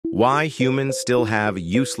Why humans still have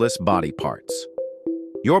useless body parts.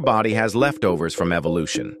 Your body has leftovers from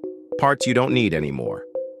evolution, parts you don't need anymore.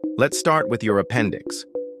 Let's start with your appendix.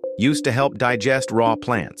 Used to help digest raw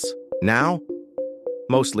plants. Now,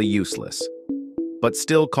 mostly useless, but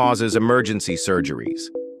still causes emergency surgeries.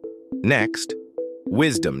 Next,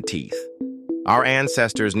 wisdom teeth. Our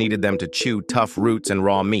ancestors needed them to chew tough roots and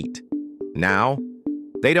raw meat. Now,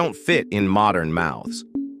 they don't fit in modern mouths.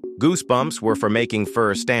 Goosebumps were for making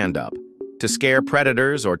fur stand up, to scare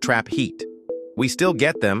predators or trap heat. We still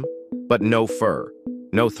get them, but no fur,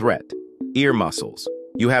 no threat. Ear muscles.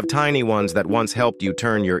 You have tiny ones that once helped you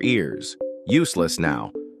turn your ears. Useless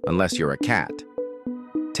now, unless you're a cat.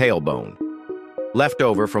 Tailbone.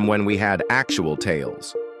 Leftover from when we had actual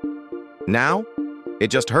tails. Now,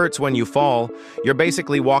 it just hurts when you fall. You're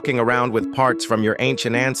basically walking around with parts from your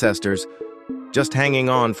ancient ancestors, just hanging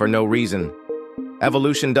on for no reason.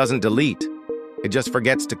 Evolution doesn't delete, it just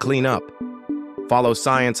forgets to clean up. Follow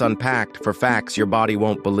Science Unpacked for facts your body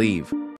won't believe.